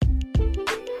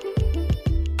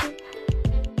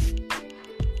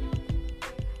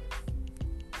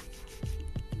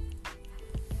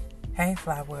Hey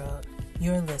Fly World,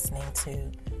 you're listening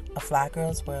to A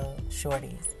Flygirls World,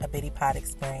 Shorties, a Bitty Pod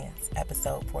Experience,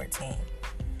 episode 14.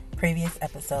 Previous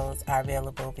episodes are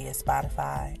available via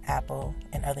Spotify, Apple,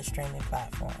 and other streaming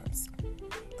platforms.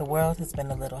 The world has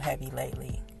been a little heavy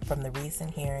lately, from the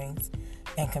recent hearings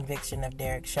and conviction of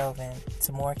Derek Chauvin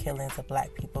to more killings of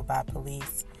black people by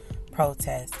police,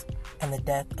 protests, and the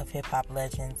death of hip-hop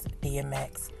legends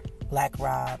DMX, Black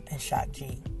Rob, and Shock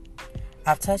G.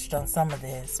 I've touched on some of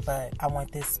this, but I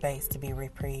want this space to be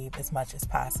reprieved as much as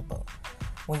possible.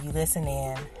 When you listen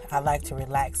in, I like to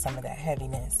relax some of that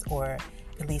heaviness, or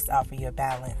at least offer you a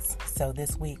balance. So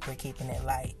this week, we're keeping it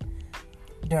light.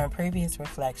 During previous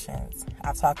reflections,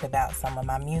 I've talked about some of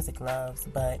my music loves,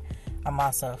 but I'm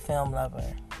also a film lover.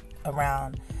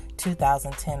 Around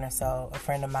 2010 or so, a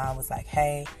friend of mine was like,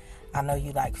 hey, I know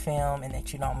you like film and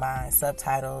that you don't mind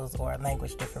subtitles or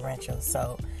language differentials,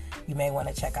 so you may want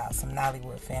to check out some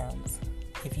Nollywood films.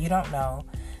 If you don't know,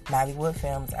 Nollywood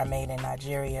films are made in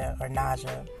Nigeria or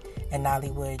Naija, and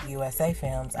Nollywood USA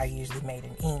films are usually made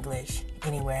in English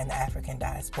anywhere in the African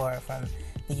diaspora from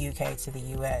the UK to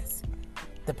the US.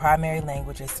 The primary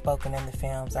languages spoken in the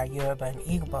films are Yoruba and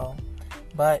Igbo,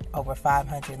 but over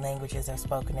 500 languages are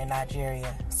spoken in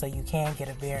Nigeria, so you can get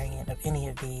a variant of any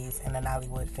of these in a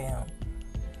Nollywood film.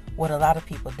 What a lot of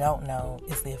people don't know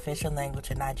is the official language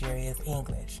of Nigeria is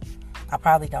English. I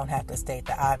probably don't have to state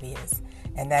the obvious,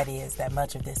 and that is that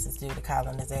much of this is due to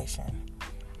colonization.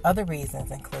 Other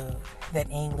reasons include that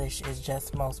English is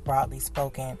just most broadly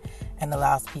spoken and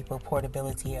allows people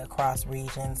portability across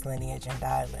regions, lineage, and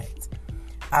dialects.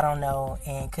 I don't know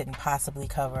and couldn't possibly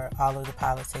cover all of the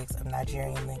politics of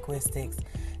Nigerian linguistics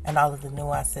and all of the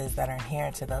nuances that are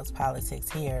inherent to those politics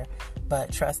here,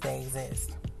 but trust they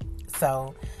exist.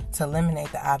 So, to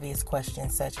eliminate the obvious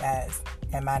questions such as,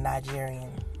 am I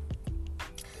Nigerian?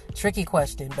 Tricky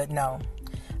question, but no.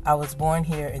 I was born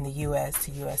here in the U.S.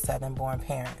 to U.S. Southern-born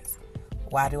parents.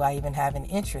 Why do I even have an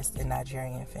interest in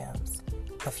Nigerian films?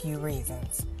 A few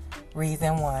reasons.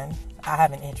 Reason 1, I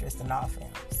have an interest in all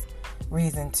films.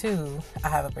 Reason 2, I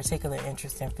have a particular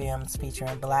interest in films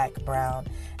featuring black, brown,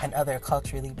 and other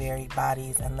culturally varied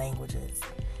bodies and languages.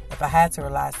 If I had to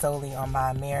rely solely on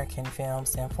my American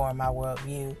films to inform my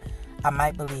worldview, I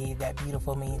might believe that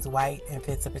beautiful means white and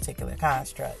fits a particular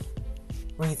construct.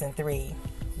 Reason 3,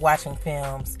 watching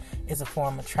films is a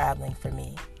form of traveling for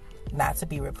me. Not to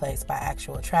be replaced by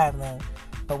actual traveling,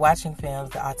 but watching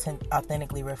films that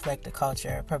authentically reflect the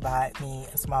culture provide me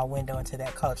a small window into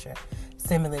that culture,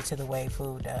 similar to the way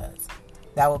food does.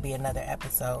 That will be another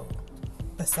episode.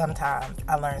 But sometimes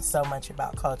I learn so much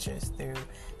about cultures through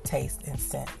taste and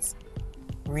sense.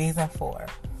 Reason 4,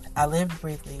 I lived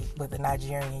briefly with a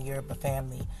Nigerian Yoruba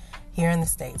family here in the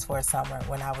States for a summer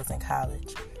when I was in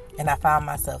college, and I found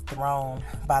myself thrown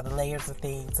by the layers of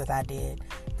things that I did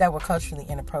that were culturally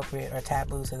inappropriate or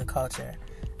taboo to the culture.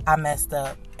 I messed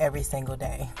up every single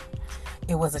day.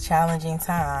 It was a challenging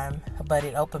time, but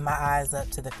it opened my eyes up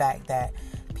to the fact that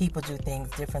people do things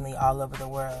differently all over the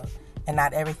world, and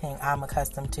not everything I'm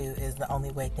accustomed to is the only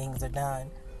way things are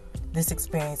done. This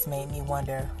experience made me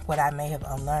wonder what I may have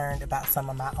unlearned about some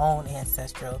of my own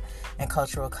ancestral and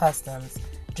cultural customs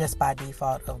just by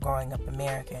default of growing up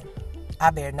American.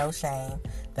 I bear no shame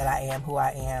that I am who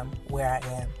I am, where I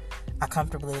am. I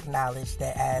comfortably acknowledge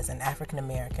that as an African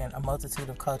American, a multitude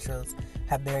of cultures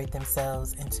have buried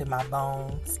themselves into my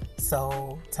bones,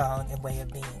 soul, tongue, and way of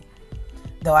being.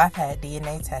 Though I've had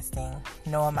DNA testing,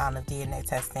 no amount of DNA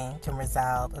testing can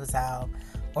resolve, absolve,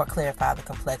 or clarify the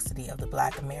complexity of the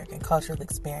Black American cultural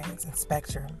experience and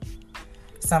spectrum.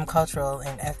 Some cultural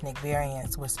and ethnic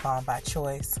variants were spawned by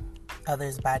choice,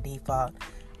 others by default,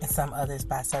 and some others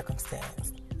by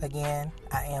circumstance. Again,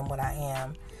 I am what I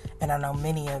am, and I know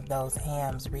many of those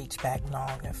ams reach back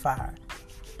long and far.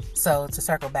 So to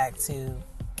circle back to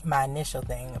my initial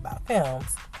thing about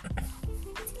films,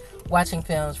 watching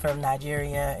films from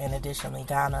Nigeria and additionally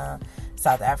Ghana,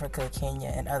 South Africa, Kenya,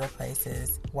 and other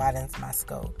places widens my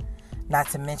scope. Not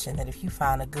to mention that if you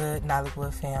find a good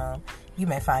Nollywood film, you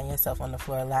may find yourself on the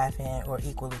floor laughing or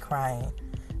equally crying.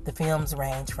 The films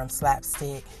range from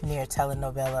slapstick, near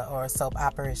telenovela or soap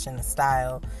opera-ish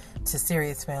style, to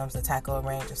serious films that tackle a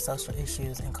range of social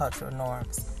issues and cultural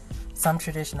norms. Some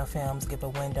traditional films give a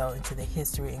window into the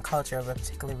history and culture of a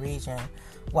particular region,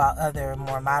 while other,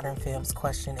 more modern films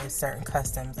question if certain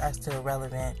customs are still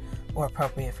relevant or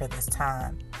appropriate for this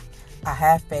time. I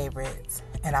have favorites,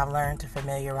 and I've learned to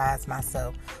familiarize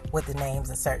myself with the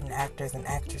names of certain actors and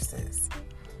actresses.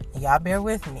 Y'all bear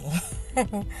with me.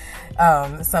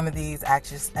 Some of these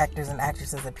actors and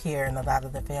actresses appear in a lot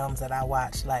of the films that I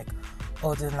watch, like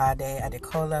Odunlade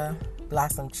Adekola,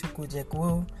 Blossom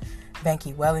Chukwujekwu,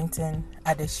 Banky Wellington,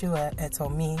 Adesua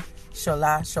Etomi,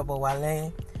 Sola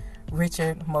Sobowale,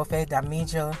 Richard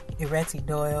Mofe-Damijo, Ireti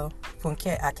Doyle,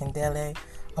 Funke Akindele,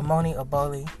 Omoni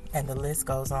Oboli, and the list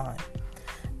goes on.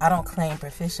 I don't claim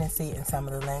proficiency in some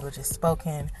of the languages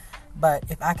spoken, but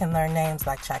if I can learn names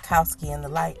like Tchaikovsky and the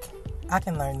like, I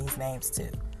can learn these names too.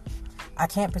 I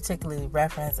can't particularly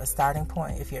reference a starting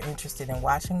point if you're interested in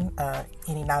watching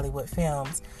any Nollywood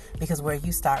films, because where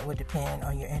you start would depend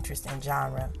on your interest in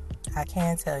genre. I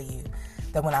can tell you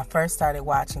that when I first started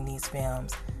watching these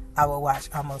films, I would watch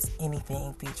almost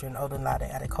anything featuring Odunlade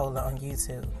Adekola on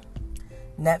YouTube.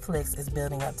 Netflix is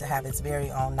building up to have its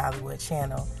very own Nollywood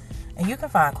channel, and you can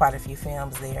find quite a few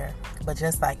films there, but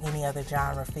just like any other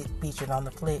genre featured on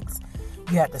the flicks,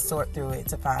 you have to sort through it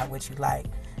to find what you like,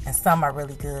 and some are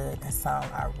really good and some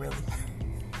are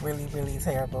really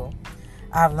terrible.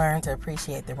 I've learned to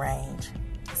appreciate the range.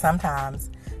 Sometimes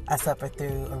I suffer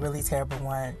through a really terrible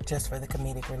one just for the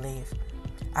comedic relief.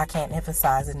 I can't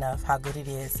emphasize enough how good it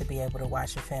is to be able to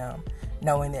watch a film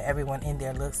knowing that everyone in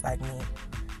there looks like me.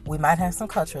 We might have some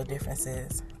cultural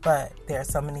differences, but there are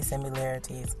so many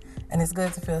similarities, and it's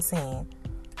good to feel seen.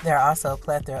 There are also a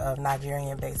plethora of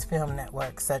Nigerian-based film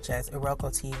networks such as Iroko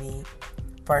TV,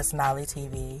 First Nolly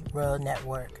TV, Real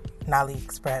Network, Nolly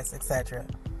Express, etc.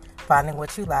 Finding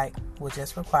what you like will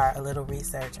just require a little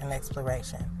research and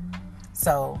exploration.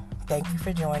 So, thank you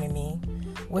for joining me.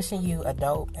 Wishing you a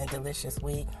dope and delicious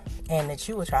week, and that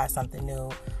you will try something new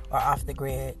or off the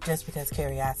grid just because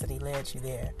curiosity led you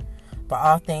there. For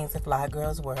all things A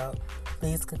Flygirls World,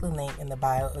 please click the link in the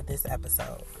bio of this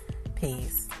episode.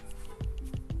 Peace.